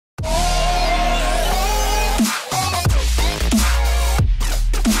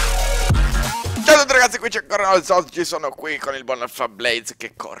ragazzi, qui c'è ancora Nolez. Oggi sono qui con il buon AlfaBlaze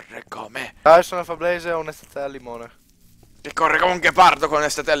che corre come... Io sono AlfaBlaze e ho un'estate al limone. Che corre come un ghepardo con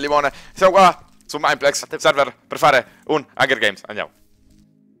un'estate al limone. Siamo qua su Mineplex server per fare un Hunger Games. Andiamo.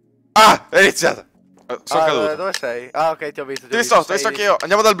 Ah, è iniziata. Sono caduto. Dove sei? Ah, ok, ti ho visto. Ti ho visto anch'io.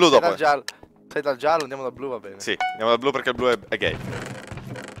 Andiamo dal blu dopo. Dal giallo. Sei dal giallo, andiamo dal blu, va bene. Sì, andiamo dal blu perché il blu è gay.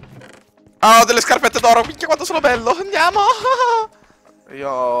 Ah, ho delle scarpette d'oro. Minchia quanto sono bello. Andiamo.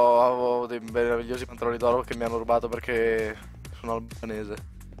 Io avevo dei meravigliosi pantaloni d'oro che mi hanno rubato perché sono albanese.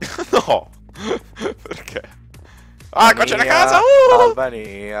 No. Perché? Ah, qua c'è la casa.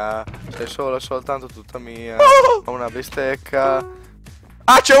 Albania, sei solo e soltanto tutta mia. Ho una bistecca.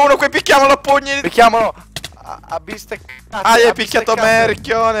 Ah, c'è uno qui, picchiamolo a pugni. Picchiamolo a bistecca. Ah, gli hai picchiato me,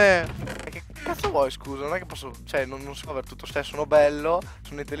 ricchione. Che cazzo vuoi, scusa? Non è che posso. Cioè, non si può avere tutto. Cioè, sono bello,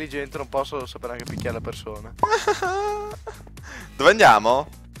 sono intelligente, non posso sapere anche picchiare la persona. Dove andiamo?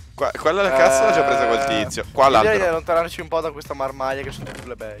 Quella del cazzo l'ho già presa quel tizio. Qua l'altro. Direi di allontanarci un po' da questa marmaglia che sono tutte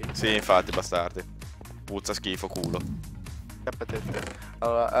le bei. Sì, infatti, bastardi. Puzza schifo, culo.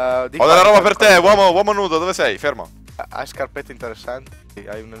 Allora, ho della roba per te, uomo nudo, dove sei? Fermo. Hai scarpette interessanti?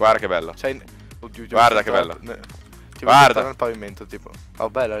 Hai Guarda che bello. Oddio, guarda che bello. Ti guarda nel pavimento, tipo.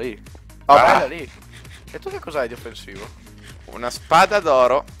 Oh, bella lì. Oh, bella lì. E tu che cos'hai di offensivo? Una spada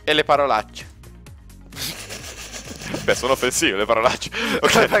d'oro e le parolacce. Beh, sono offensive le parolacce.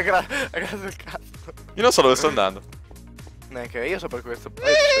 Ok. Grazie del cazzo. Io non so dove sto andando. Neanche io so per questo.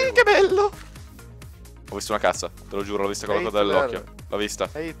 Che bello. Ho visto una cassa, te lo giuro, l'ho vista con la coda dell'occhio. L'ho vista.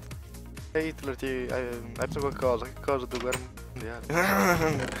 Hitler, hai preso qualcosa? Che cosa? Due guerre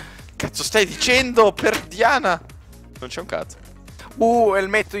mondiali. Cazzo stai dicendo per Diana? Non c'è un cazzo. E il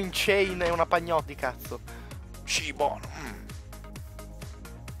metto in chain e una pagnotti, cazzo. Sì, buono.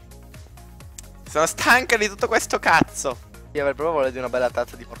 Sono stanca di tutto questo cazzo. Io avrei proprio voglia di una bella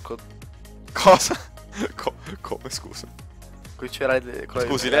tazza di porco. Cosa? Come, scusa? Con i cerali.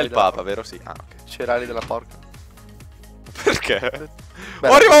 Scusi, lei è il papa, vero? Sì. Ah, ok. Cerali della porca. Perché?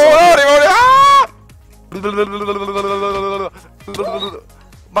 Arrivo!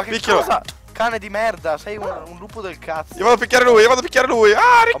 Ma che cosa? Cane di merda, sei un lupo del cazzo. Io vado a picchiare lui,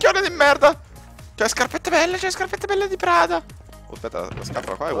 Ah, ricchione di merda. C'è scarpette belle di Prada. Oh, aspetta, la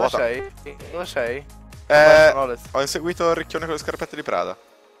scatola qua è vuota. Dove sei? Ho inseguito il ricchione con le scarpette di Prada.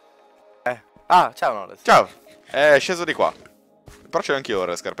 Ah, ciao Nolez. Ciao. È sceso di qua. Però ce l'ho anch'io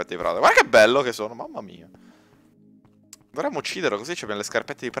ora le scarpette di Prada. Guarda che bello che sono, mamma mia. Dovremmo ucciderlo così abbiamo le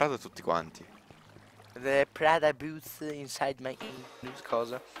scarpette di Prada tutti quanti. The Prada boots inside my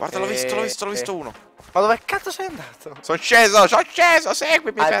cosa? Guarda, l'ho visto uno. Ma dove cazzo sei andato? Sono sceso,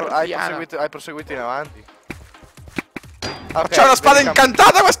 seguimi per hai proseguito in avanti. Okay, c'è una spada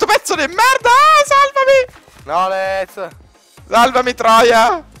incantata questo pezzo di merda! Ah, salvami! Nolez! Salvami,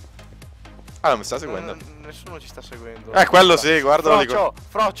 Troia! Ah, non mi sta seguendo? Nessuno ci sta seguendo. Quello sì, guardalo lì.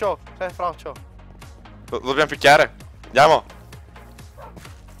 Frocio! Sei Frocio! Lo dobbiamo picchiare? Andiamo!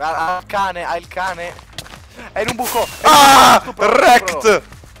 Ha il cane! È in un buco! Ah! Wrecked!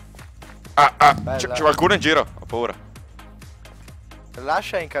 C'è qualcuno in giro? Ho paura.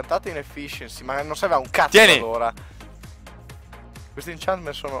 Lascia incantata in efficiency, ma non serve a un cazzo. Tieni! Allora. Questi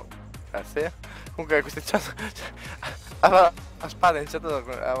enchantment sono. Grazie. Comunque questi enchantment. La spada è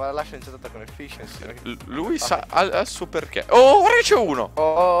incantata. Lascia incantata con efficiency. Lui sa al suo perché. Oh, guarda che c'è uno!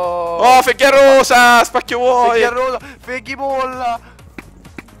 Oh, fecchiarosa! Spacchio vuoi! Fecchiarosa! Feghi bolla!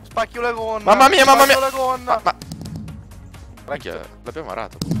 Spacchio la gonna! Mamma mia! La gonna! Ma l'abbiamo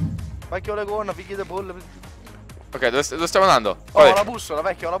arato. Spacchio la gonna, figli da bolla. Ok, dove stiamo andando? Oh, la bussola,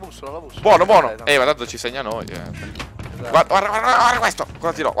 vecchio, la bussola. Buono! Ma tanto ci segna noi. Guarda questo!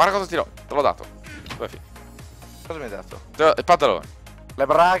 Guarda cosa ti do! Te l'ho dato. Dove fi? Cosa mi hai dato? Il pantalone. Le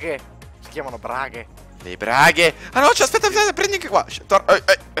braghe! Si chiamano braghe. Le braghe! Ah no, aspetta, prendi anche qua! Si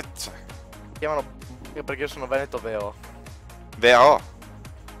chiamano perché io sono veneto veo.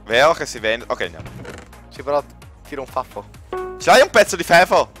 Veo che si vende. Ok, andiamo. Sì, però tiro un faffo. Ce l'hai un pezzo di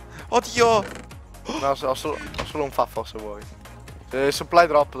fefo? Oddio! No, ho solo un faffo se vuoi. Supply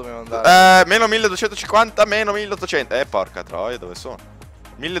drop dobbiamo andare. Meno 1250, meno 1800. Porca troia, dove sono?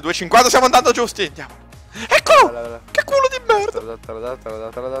 1250, stiamo andando giusti. Andiamo. Eccolo! Che culo di merda!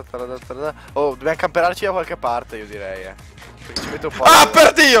 Oh, dobbiamo camperarci da qualche parte, io direi, Perché ci mette un po'. Ah,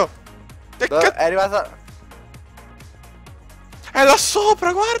 per Dio! È arrivata. È là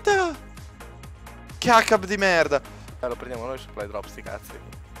sopra, guarda! Che hack di merda! Lo prendiamo noi supply drop, sti cazzi.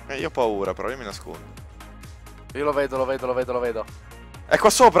 Io ho paura, però io mi nascondo. Io lo vedo. È qua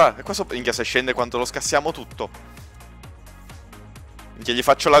sopra! Minchia, se scende quanto lo scassiamo tutto. Minchia, gli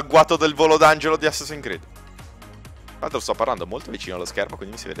faccio l'agguato del volo d'angelo di Assassin's Creed. Tra l'altro sto parlando molto vicino allo schermo,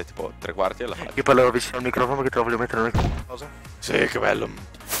 quindi mi si vede tipo 3/4 della faccia. Io parlerò vicino al microfono che te lo voglio mettere nel culo. Cosa? Sì, che bello.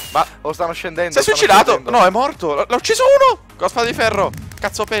 Ma o stanno scendendo? si è suicidato? No, è morto. L'ha ucciso uno! Con la spada di ferro.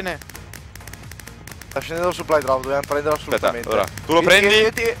 Cazzo pene. Sta scendendo il supply drop, dobbiamo prenderlo assolutamente. Aspetta, allora, tu lo prendi?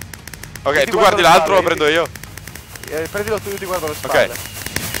 Ok, io tu guardi l'altro, lo prendo io. Prendilo tu, io ti guardo le spalle.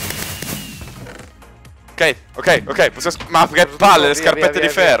 Ok, ma che palle, le scarpette di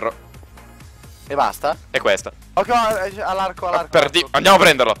ferro. E basta? E questa. Ok, all'arco. Andiamo a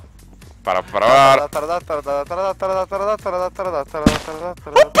prenderlo. Oh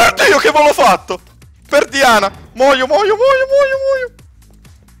per Dio, che volo ho fatto! Per Diana! Muoio!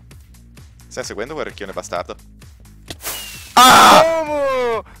 Stai seguendo quel recchione bastardo?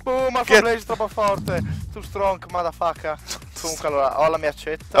 Ah! Boom, AlfaBlaze troppo forte. Too strong, motherfucker. Comunque allora, ho la mia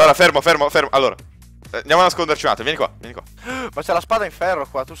accetta. Allora, fermo. Allora, andiamo a nasconderci un attimo, vieni qua. Ma c'è la spada in ferro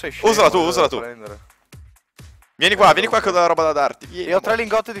qua, tu sei scemo. Usala tu. Vieni qua con la roba da darti. Io ho 3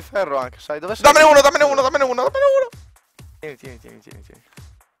 lingotti di ferro anche, sai? Dove sei? Dammene uno. Tieni.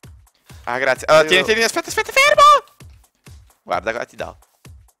 Ah, grazie. Allora, tieni, aspetta, fermo! Guarda, ti do.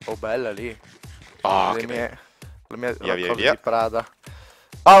 Oh, bella lì. Oh, la mia via. di Prada.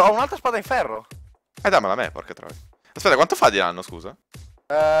 Ho un'altra spada in ferro. Dammela a me, porca troia. Aspetta, quanto fa di danno, scusa?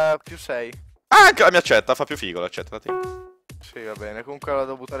 Più 6. Ah, anche la mia accetta, fa più figo l'accetta, Sì, va bene. Comunque la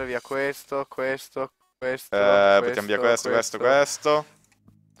devo buttare via questo. Buttiamo via questo.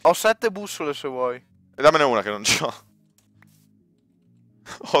 Ho 7 bussole se vuoi. E dammene una che non c'ho.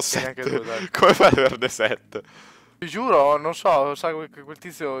 Ho 7. Tu, dai. Come fai ad averne 7? Ti giuro, non so, sa quel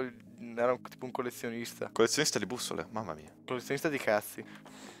tizio era tipo un collezionista. Collezionista di bussole, mamma mia. Collezionista di cazzi.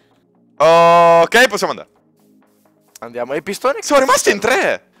 Ok, possiamo andare. Andiamo. E i pistoni? Siamo rimasti in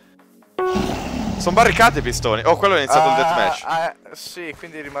 3. Sono barricati i pistoni. Oh, quello è iniziato il deathmatch. Sì,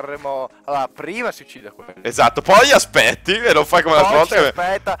 quindi rimarremo. Allora, prima si uccide quello. Esatto, poi aspetti e non fai come l'altra volta.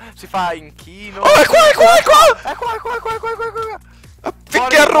 Aspetta, si fa inchino. Oh, è qua! È qua.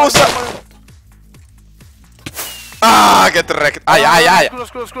 Ficchia russa! Ah, che track! Ai.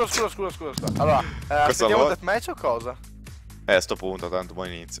 Scusa. Allora, aspettiamo il deathmatch o cosa? A sto punto, tanto buon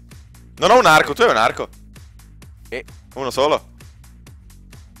inizio. Non ho un arco, tu hai un arco? Uno solo?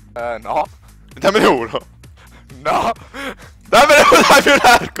 No. Dammene uno. No. Dammi un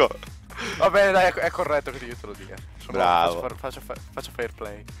arco. Va bene, dai, è corretto che io te lo dica. Bravo. Faccio fair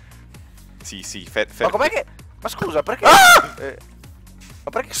play. Sì, Ma com'è che... Ma scusa, perché... ma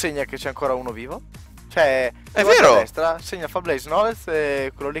perché segna che c'è ancora uno vivo? Cioè, è vero! A destra segna AlfaBlaze, Nolez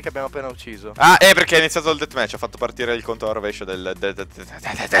e quello lì che abbiamo appena ucciso. Ah, perché è iniziato il deathmatch, ha fatto partire il conto a rovescio del...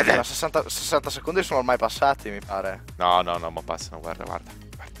 Ma 60 secondi sono ormai passati, mi pare. No, ma passano, guarda.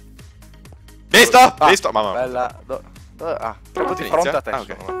 Visto? Mamma mia. Bella. Proprio di fronte a te.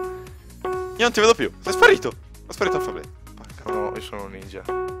 Okay. Io non ti vedo più, sei sparito. È sparito AlfaBlaze. No, io sono un ninja.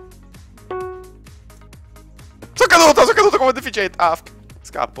 Sono caduto come deficiente.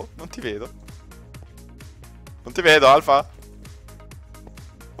 Scappo, non ti vedo. Non ti vedo, Alfa.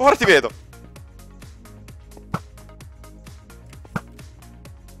 Ora ti vedo.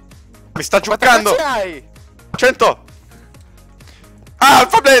 Mi sta giocando. 100.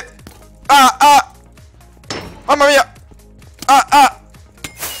 AlfaBlaze. Mamma mia. Oh!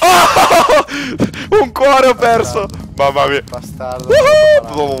 Un cuore ho perso. Mamma mia. Bastardo.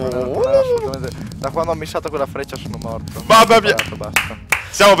 Da quando ho missato quella freccia sono morto. Mamma mia. Basta.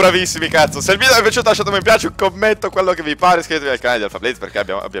 Siamo bravissimi, cazzo. Se il video vi è piaciuto lasciate un mi piace, un commento, quello che vi pare. Iscrivetevi al canale di AlfaBlaze perché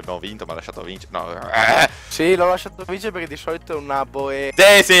abbiamo vinto, ma lasciato vincere. No. Sì, l'ho lasciato vincere perché di solito è una boe.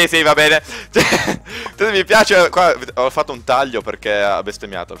 Sì, va bene. Mi piace. Qua ho fatto un taglio perché ha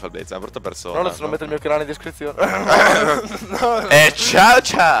bestemmiato AlfaBlaze. È una brutta persona. Non metto il mio canale in descrizione. E ciao.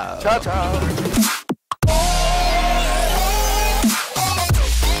 Ciao.